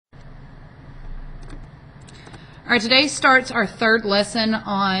All right, today starts our third lesson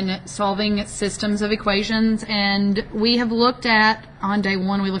on solving systems of equations, and we have looked at, on day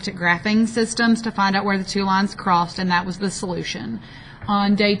one, we looked at graphing systems to find out where the two lines crossed, and that was the solution.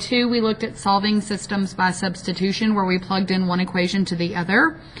 On day two, we looked at solving systems by substitution, where we plugged in one equation to the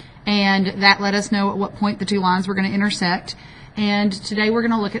other, and that let us know at what point the two lines were going to intersect. And today we're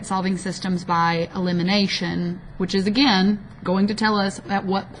going to look at solving systems by elimination, which is again going to tell us at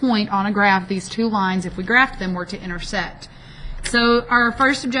what point on a graph these two lines, if we graphed them, were to intersect. So our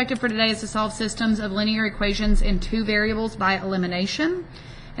first objective for today is to solve systems of linear equations in two variables by elimination.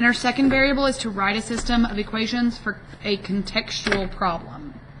 And our second variable is to write a system of equations for a contextual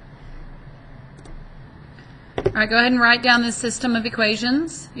problem. All right, go ahead and write down this system of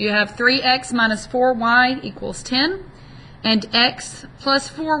equations. You have 3x minus 4y equals 10. And x plus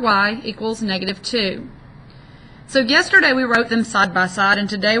 4y equals negative 2. So yesterday we wrote them side by side, and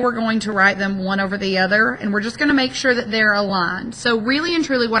today we're going to write them one over the other, and we're just going to make sure that they're aligned. So really and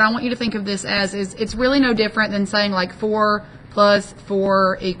truly what I want you to think of this as is it's really no different than saying like 4 plus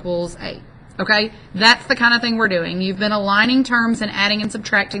 4 equals 8. Okay? That's the kind of thing we're doing. You've been aligning terms and adding and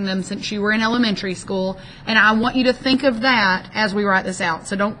subtracting them since you were in elementary school, and I want you to think of that as we write this out.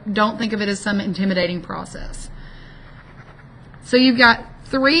 So don't think of it as some intimidating process. So you've got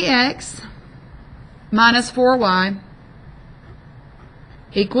 3x minus 4y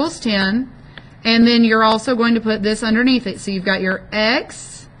equals 10, and then you're also going to put this underneath it. So you've got your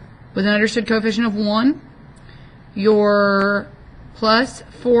x with an understood coefficient of 1, your plus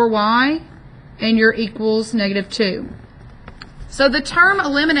 4y, and your equals negative 2. So the term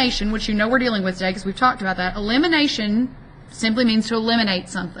elimination, which you know we're dealing with today because we've talked about that, elimination simply means to eliminate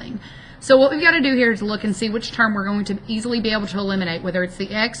something. So what we've got to do here is look and see which term we're going to easily be able to eliminate, whether it's the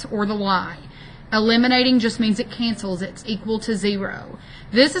x or the y. Eliminating just means it cancels. It's equal to 0.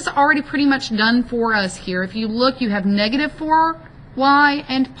 This is already pretty much done for us here. If you look, you have negative 4y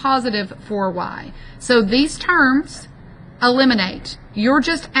and positive 4y. So these terms eliminate. You're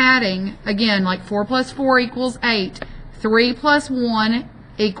just adding, again, like 4 plus 4 equals 8. 3 plus 1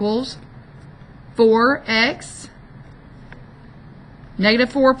 equals 4x.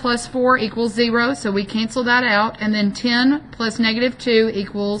 Negative 4 plus 4 equals 0, so we cancel that out. And then 10 plus negative 2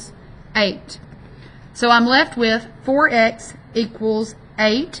 equals 8. So I'm left with 4x equals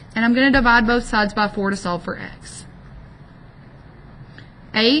 8, and I'm going to divide both sides by 4 to solve for x.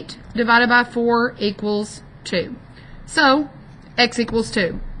 8 divided by 4 equals 2. So x equals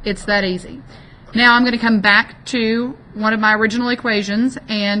 2. It's that easy. Now I'm going to come back to one of my original equations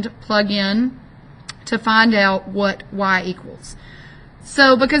and plug in to find out what y equals.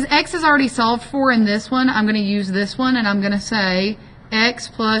 So because x is already solved for in this one, I'm going to use this one, and I'm going to say x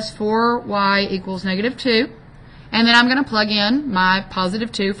plus 4y equals negative 2. And then I'm going to plug in my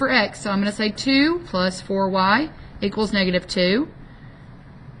positive 2 for x. So I'm going to say 2 plus 4y equals negative 2.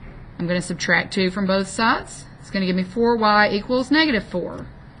 I'm going to subtract 2 from both sides. It's going to give me 4y equals negative 4.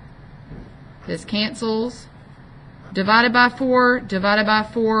 This cancels. Divided by 4,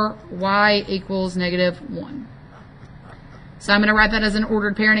 y equals negative 1. So I'm going to write that as an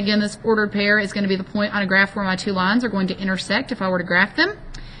ordered pair, and again, this ordered pair is going to be the point on a graph where my two lines are going to intersect if I were to graph them.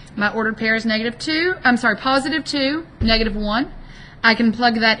 My ordered pair is positive 2, negative 1. I can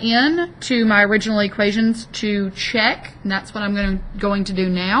plug that in to my original equations to check, and that's what I'm going to do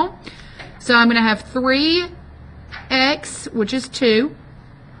now. So I'm going to have 3x, which is 2,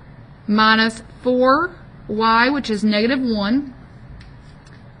 minus 4y, which is negative 1,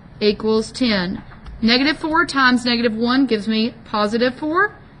 equals 10. Negative 4 times negative 1 gives me positive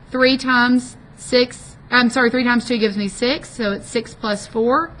 4. 3 times 2 gives me 6, so it's 6 plus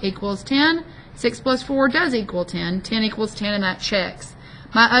 4 equals 10. 6 plus 4 does equal 10. 10 equals 10, and that checks.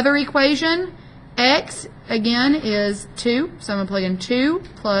 My other equation, x, again, is 2. So I'm going to plug in 2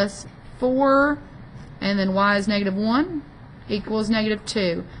 plus 4, and then y is negative 1, equals negative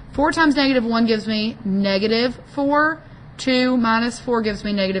 2. 4 times negative 1 gives me negative 4. 2 minus 4 gives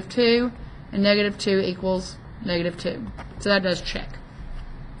me negative 2. And negative 2 equals negative 2. So that does check.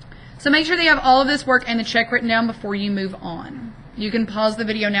 So make sure that you have all of this work and the check written down before you move on. You can pause the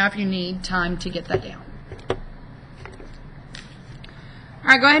video now if you need time to get that down. All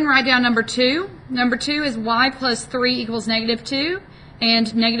right, go ahead and write down number 2. Number 2 is y plus 3 equals negative 2,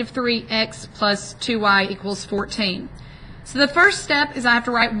 and negative 3x plus 2y equals 14. So the first step is I have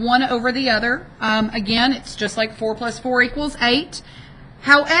to write one over the other. Again, it's just like 4 plus 4 equals 8.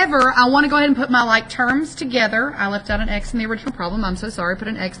 However, I want to go ahead and put my like terms together. I left out an x in the original problem. I'm so sorry. Put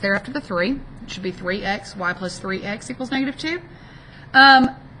an x there after the 3. It should be 3x. Y plus 3x equals negative 2.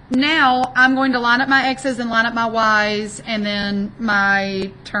 now I'm going to line up my x's and line up my y's, and then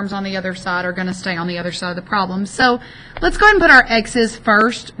my terms on the other side are going to stay on the other side of the problem. So let's go ahead and put our x's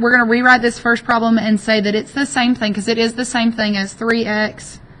first. We're going to rewrite this first problem and say that it's the same thing, because it is the same thing as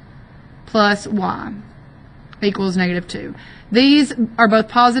 3x plus y equals -2. These are both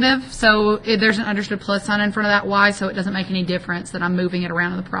positive, so there's an understood plus sign in front of that y, so it doesn't make any difference that I'm moving it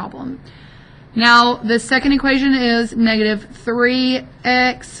around in the problem. Now, the second equation is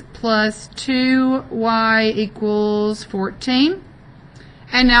 -3x plus 2y equals 14.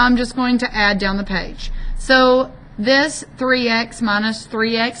 And now I'm just going to add down the page. So this 3x minus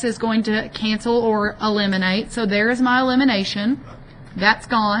 3x is going to cancel or eliminate. So there is my elimination. That's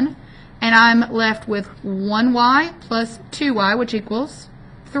gone. And I'm left with 1y plus 2y, which equals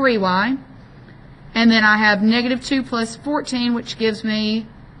 3y. And then I have -2 plus 14, which gives me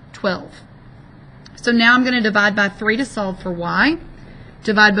 12. So now I'm going to divide by 3 to solve for y.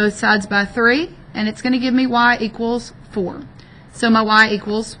 Divide both sides by 3, and it's going to give me y equals 4. So my y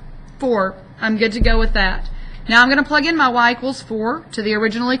equals 4. I'm good to go with that. Now I'm going to plug in my y equals 4 to the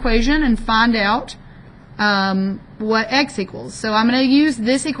original equation and find out what x equals. So I'm going to use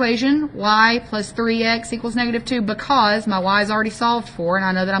this equation, y plus 3x equals -2, because my y is already solved for, and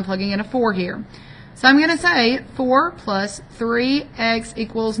I know that I'm plugging in a 4 here. So I'm going to say 4 plus 3x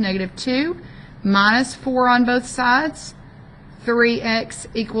equals -2. Minus 4 on both sides, 3x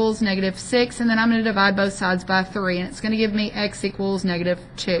equals -6, and then I'm going to divide both sides by 3, and it's going to give me x equals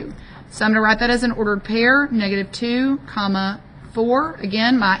 -2. So I'm going to write that as an ordered pair, -2, comma 4.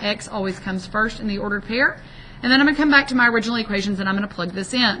 Again, my x always comes first in the ordered pair. And then I'm going to come back to my original equations, and I'm going to plug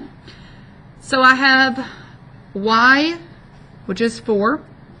this in. So I have y, which is 4,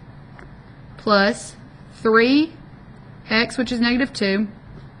 plus 3x, which is -2,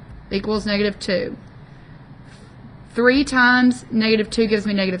 equals -2. 3 times -2 gives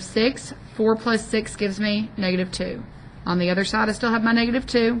me -6. 4 plus 6 gives me -2. On the other side, I still have my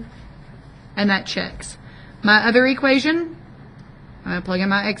 -2, and that checks. My other equation, I'm going to plug in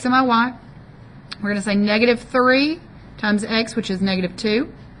my x and my y. We're going to say -3 times x, which is -2,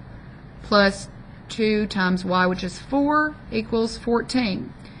 plus 2 times y, which is 4, equals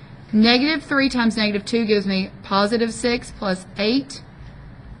 14. -3 times -2 gives me +6 plus 8.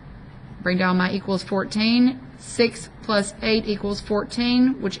 Bring down my equals 14. 6 plus 8 equals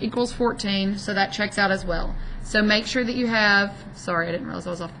 14, which equals 14, so that checks out as well. So make sure that you have, sorry, I didn't realize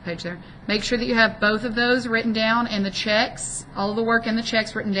I was off the page there. Make sure that you have both of those written down and the checks, all of the work and the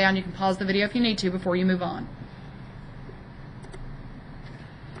checks written down. You can pause the video if you need to before you move on.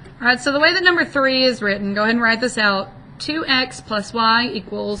 All right, so the way that number 3 is written, go ahead and write this out. 2x plus y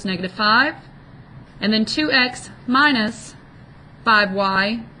equals -5, and then 2x minus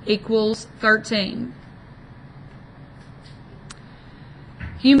 5y equals 13.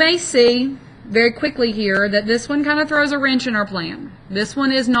 You may see very quickly here that this one kind of throws a wrench in our plan. This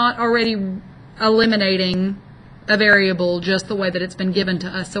one is not already eliminating a variable just the way that it's been given to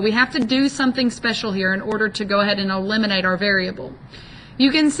us. So we have to do something special here in order to go ahead and eliminate our variable. You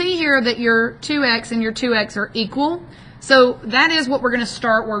can see here that your 2x and your 2x are equal. So that is what we're going to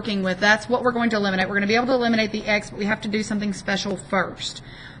start working with. That's what we're going to eliminate. We're going to be able to eliminate the x, but we have to do something special first.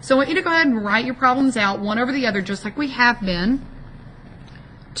 So I want you to go ahead and write your problems out one over the other just like we have been.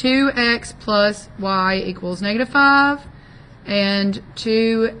 2x plus y equals -5, and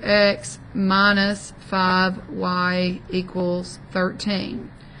 2x minus 5y equals 13.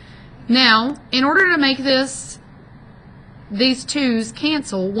 Now, in order to make these 2's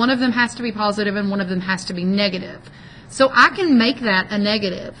cancel, one of them has to be positive and one of them has to be negative. So I can make that a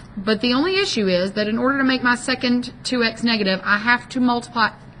negative, but the only issue is that in order to make my second 2x negative, I have to multiply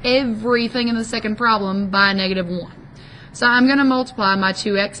everything in the second problem by -1. So I'm going to multiply my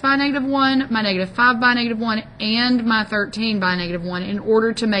 2x by -1, my -5 by -1, and my 13 by -1 in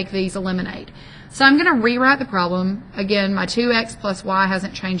order to make these eliminate. So I'm going to rewrite the problem. Again, my 2x plus y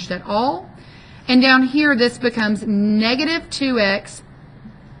hasn't changed at all. And down here, this becomes -2x,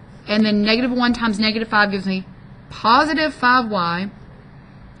 and then -1 times -5 gives me positive 5y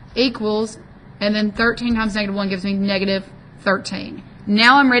equals, and then 13 times -1 gives me -13.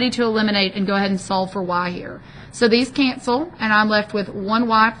 Now I'm ready to eliminate and go ahead and solve for y here. So these cancel, and I'm left with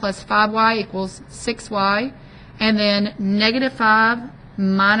 1y plus 5y equals 6y, and then -5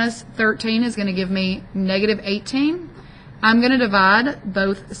 minus 13 is going to give me -18. I'm going to divide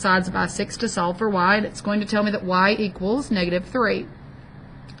both sides by 6 to solve for y, and it's going to tell me that y equals -3.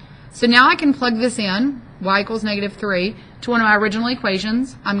 So now I can plug this in, y equals -3, to one of my original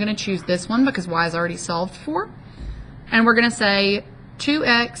equations. I'm going to choose this one because y is already solved for. And we're going to say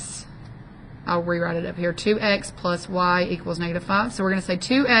 2x I'll rewrite it up here. 2x plus y equals negative 5. So we're going to say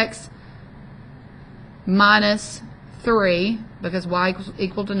 2x minus 3, because y equals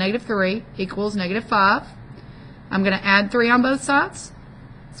equal to negative 3, equals negative 5. I'm going to add 3 on both sides.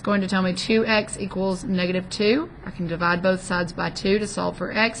 It's going to tell me 2x equals negative 2. I can divide both sides by 2 to solve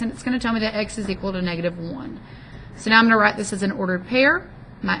for x, and it's going to tell me that x is equal to negative 1. So now I'm going to write this as an ordered pair.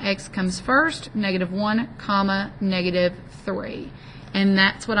 My x comes first, negative 1, comma, negative 3. And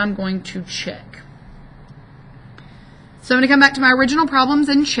that's what I'm going to check. So I'm going to come back to my original problems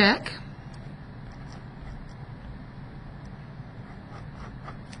and check.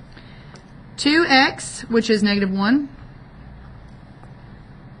 (2x), which is negative 1,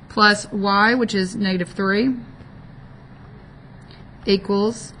 plus y, which is negative 3,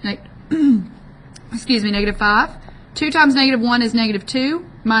 equals, excuse me, negative 5. 2 times negative 1 is negative 2,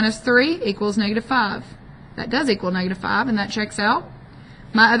 minus 3 equals negative 5. That does equal negative 5, and that checks out.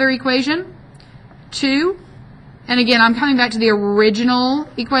 My other equation, 2, and again, I'm coming back to the original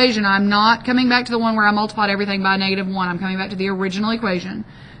equation. I'm not coming back to the one where I multiplied everything by negative 1. I'm coming back to the original equation.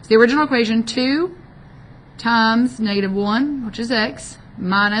 So the original equation, 2 times negative 1, which is x,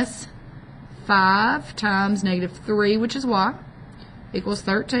 minus 5 times negative 3, which is y, equals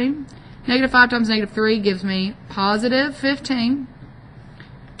 13. Negative 5 times negative 3 gives me positive 15.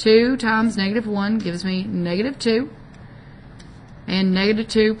 2 times negative 1 gives me negative 2. And negative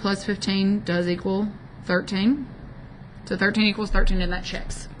 2 plus 15 does equal 13. So 13 equals 13, and that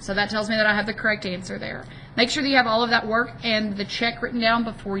checks. So that tells me that I have the correct answer there. Make sure that you have all of that work and the check written down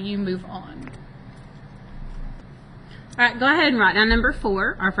before you move on. All right, go ahead and write down number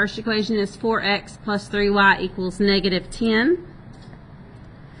 4. Our first equation is 4x plus 3y equals negative 10.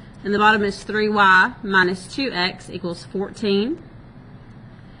 And the bottom is 3y minus 2x equals 14.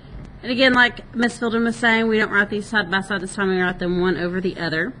 And again, like Ms. Filden was saying, we don't write these side by side this time. We write them one over the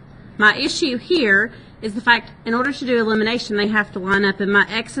other. My issue here is the fact, in order to do elimination, they have to line up, and my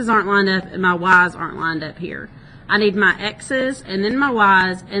x's aren't lined up and my y's aren't lined up here. I need my x's and then my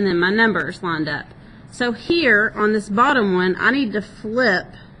y's and then my numbers lined up. So here on this bottom one, I need to flip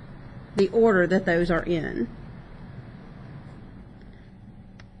the order that those are in.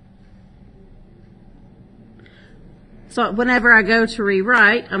 So whenever I go to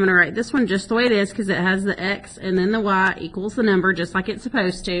rewrite, I'm going to write this one just the way it is because it has the x and then the y equals the number just like it's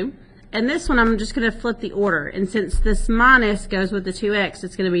supposed to. And this one I'm just going to flip the order. And since this minus goes with the 2x,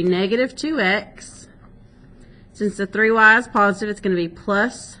 it's going to be negative 2x. Since the 3y is positive, it's going to be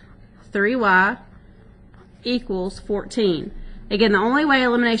plus 3y equals 14. Again, the only way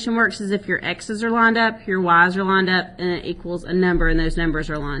elimination works is if your x's are lined up, your y's are lined up, and it equals a number, and those numbers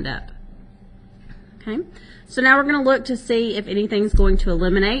are lined up. Okay, so now we're going to look to see if anything's going to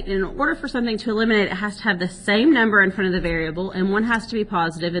eliminate. And in order for something to eliminate, it has to have the same number in front of the variable, and one has to be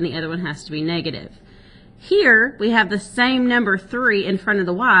positive and the other one has to be negative. Here, we have the same number 3 in front of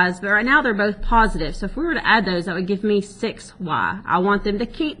the y's, but right now they're both positive. So if we were to add those, that would give me 6y. I want them to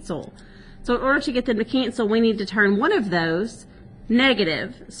cancel. So in order to get them to cancel, we need to turn one of those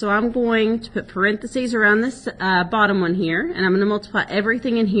negative. So I'm going to put parentheses around this bottom one here, and I'm going to multiply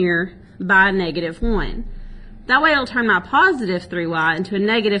everything in here by negative 1. That way it'll turn my positive 3y into a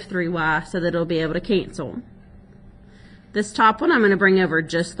negative 3y so that it'll be able to cancel. This top one I'm going to bring over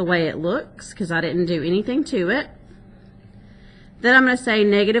just the way it looks because I didn't do anything to it. Then I'm going to say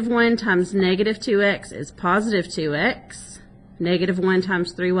negative 1 times negative 2x is positive 2x. Negative 1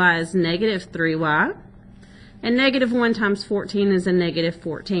 times 3y is negative 3y. And negative 1 times 14 is a negative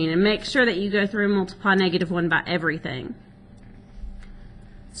 14. And make sure that you go through and multiply negative 1 by everything.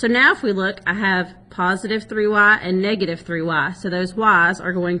 So now if we look, I have positive 3y and negative 3y. So those y's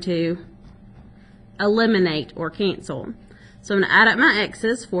are going to eliminate or cancel. So I'm going to add up my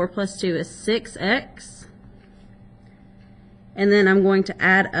x's. 4 plus 2 is 6x. And then I'm going to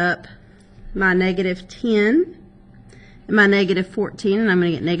add up my negative 10 and my negative 14, and I'm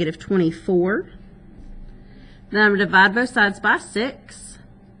going to get negative 24. Then I'm going to divide both sides by 6,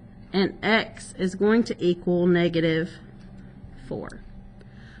 and x is going to equal negative 4.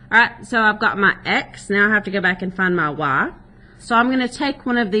 Alright, so I've got my x. Now I have to go back and find my y. So I'm going to take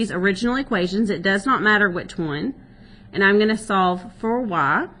one of these original equations, it does not matter which one, and I'm going to solve for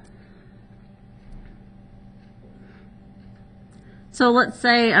y. So let's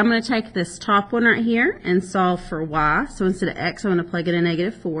say I'm going to take this top one right here and solve for y. So instead of x, I'm going to plug in a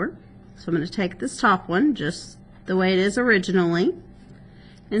negative 4. So I'm going to take this top one just the way it is originally.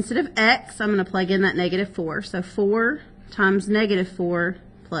 Instead of x, I'm going to plug in that negative 4. So 4 times negative 4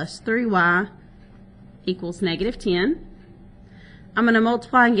 plus 3y equals negative 10. I'm going to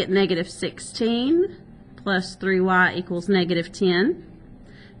multiply and get negative 16 plus 3y equals negative 10.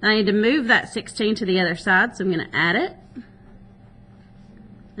 I need to move that 16 to the other side, so I'm going to add it.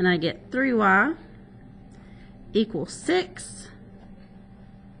 And I get 3y equals 6.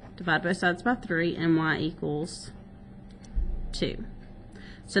 Divide both sides by 3, and y equals 2.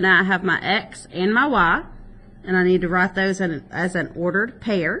 So now I have my x and my y, and I need to write those as an ordered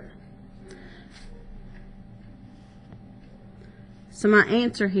pair. So my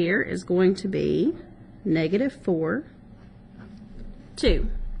answer here is going to be -4, 2.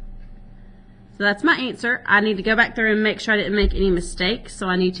 So that's my answer. I need to go back through and make sure I didn't make any mistakes, so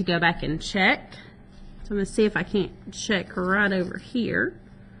I need to go back and check. So I'm going to see if I can't check right over here.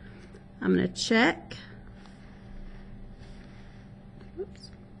 I'm going to check.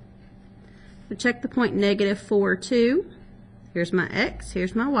 Oops. So check the point -4, 2. Here's my x,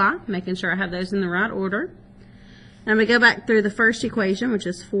 here's my y, making sure I have those in the right order. And I'm going to go back through the first equation, which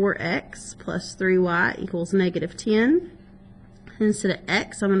is 4x plus 3y equals -10. Instead of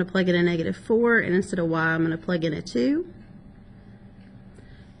x, I'm going to plug in a -4, and instead of y, I'm going to plug in a 2.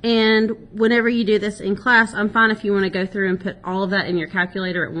 And whenever you do this in class, I'm fine if you want to go through and put all of that in your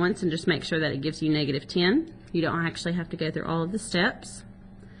calculator at once and just make sure that it gives you -10. You don't actually have to go through all of the steps.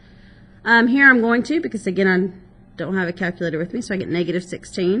 Here I'm going to, because again, I don't have a calculator with me, so I get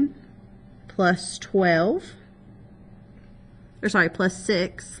 -16 plus 12, or sorry, plus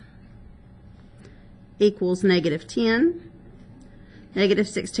 6 equals -10.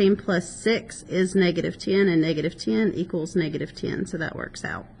 -16 plus 6 is -10, and -10 equals -10, so that works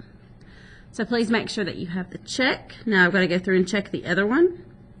out. So please make sure that you have the check. Now I've got to go through and check the other one.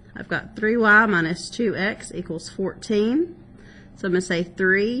 I've got 3y minus 2x equals 14. So I'm going to say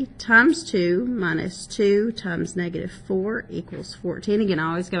 3 times 2 minus 2 times -4 equals 14. Again, I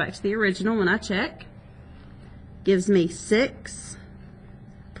always go back to the original when I check. Gives me 6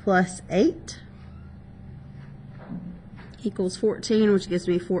 plus 8 equals 14, which gives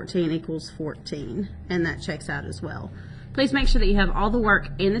me 14 equals 14, and that checks out as well. Please make sure that you have all the work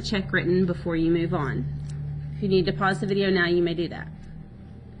in the check written before you move on. If you need to pause the video now, you may do that.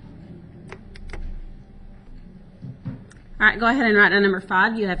 Alright, go ahead and write down number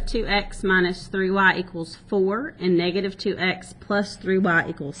 5. You have 2x minus 3y equals 4, and -2x plus 3y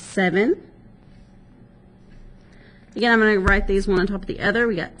equals 7. Again, I'm going to write these one on top of the other.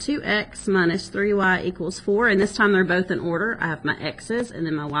 We got 2x minus 3y equals 4, and this time they're both in order. I have my x's, and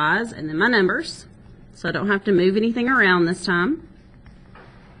then my y's, and then my numbers. So I don't have to move anything around this time.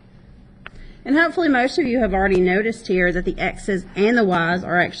 And hopefully most of you have already noticed here that the x's and the y's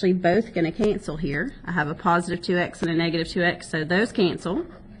are actually both going to cancel here. I have a positive 2x and a negative 2x, so those cancel.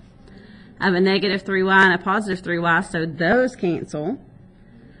 I have a negative 3y and a positive 3y, so those cancel.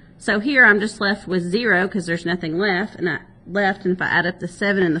 So here I'm just left with 0 because there's nothing left, and if I add up the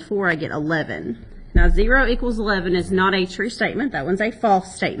 7 and the 4, I get 11. Now 0 equals 11 is not a true statement. That one's a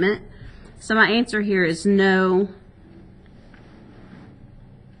false statement. So my answer here is no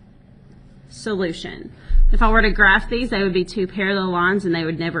solution. If I were to graph these, they would be two parallel lines and they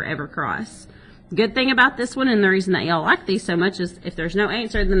would never ever cross. Good thing about this one, and the reason that y'all like these so much, is if there's no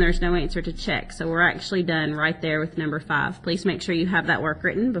answer, then there's no answer to check. So we're actually done right there with number 5. Please make sure you have that work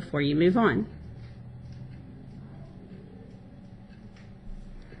written before you move on.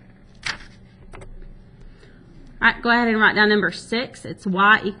 Alright, go ahead and write down number 6. It's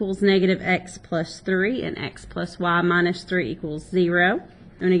y equals -x plus 3, and x plus y minus 3 equals 0.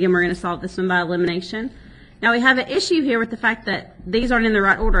 And again, we're going to solve this one by elimination. Now we have an issue here with the fact that these aren't in the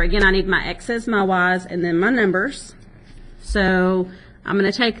right order. Again, I need my x's, my y's, and then my numbers. So I'm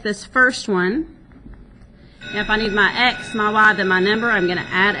going to take this first one. And if I need my x, my y, then my number, I'm going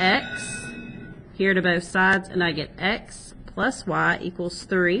to add x here to both sides, and I get x plus y equals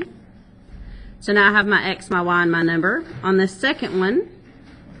 3. So now I have my x, my y, and my number. On this second one,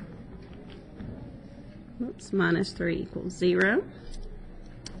 minus 3 equals 0.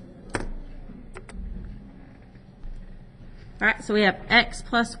 Alright, so we have x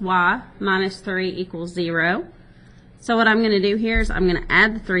plus y minus 3 equals 0. So what I'm going to do here is I'm going to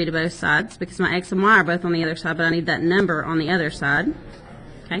add the 3 to both sides because my x and y are both on the other side, but I need that number on the other side.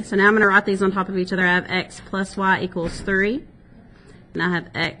 Okay, so now I'm going to write these on top of each other. I have x plus y equals 3, and I have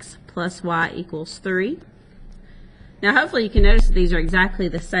x plus y equals 3. Now hopefully you can notice that these are exactly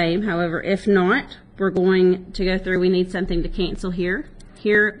the same. However, if not, we're going to go through, we need something to cancel here.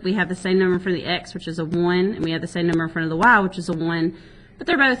 Here we have the same number for the x, which is a 1, and we have the same number in front of the y, which is a 1, but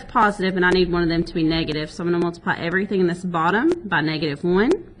they're both positive, and I need one of them to be negative. So I'm going to multiply everything in this bottom by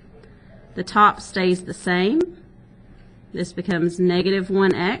 -1. The top stays the same. This becomes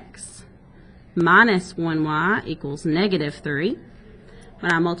 -1x minus 1y equals -3.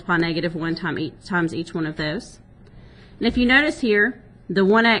 When I multiply -1 times each one of those. And if you notice here, The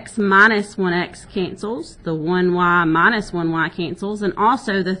 1x minus 1x cancels. The 1y minus 1y cancels. And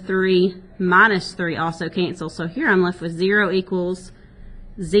also the 3 minus 3 also cancels. So here I'm left with 0 equals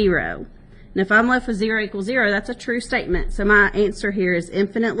 0. And if I'm left with 0 equals 0, that's a true statement. So my answer here is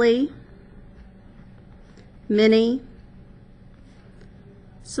infinitely many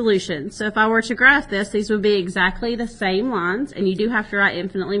solutions. So if I were to graph this, these would be exactly the same lines, and you do have to write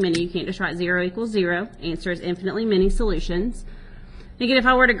infinitely many. You can't just write 0 equals 0. Answer is infinitely many solutions. Again, if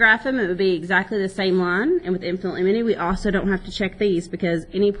I were to graph them, it would be exactly the same line, and with infinitely many, we also don't have to check these because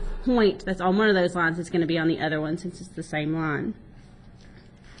any point that's on one of those lines is going to be on the other one since it's the same line.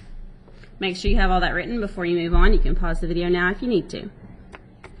 Make sure you have all that written before you move on. You can pause the video now if you need to.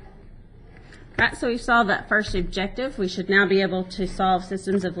 Right, so we've solved that first objective. We should now be able to solve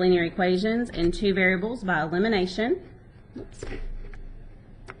systems of linear equations in 2 variables by elimination. Oops.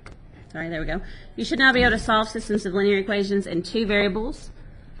 Sorry, there we go. You should now be able to solve systems of linear equations in 2 variables,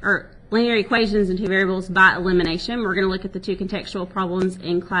 or linear equations in 2 variables by elimination. We're going to look at the 2 contextual problems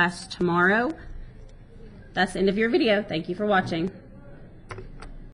in class tomorrow. That's the end of your video. Thank you for watching.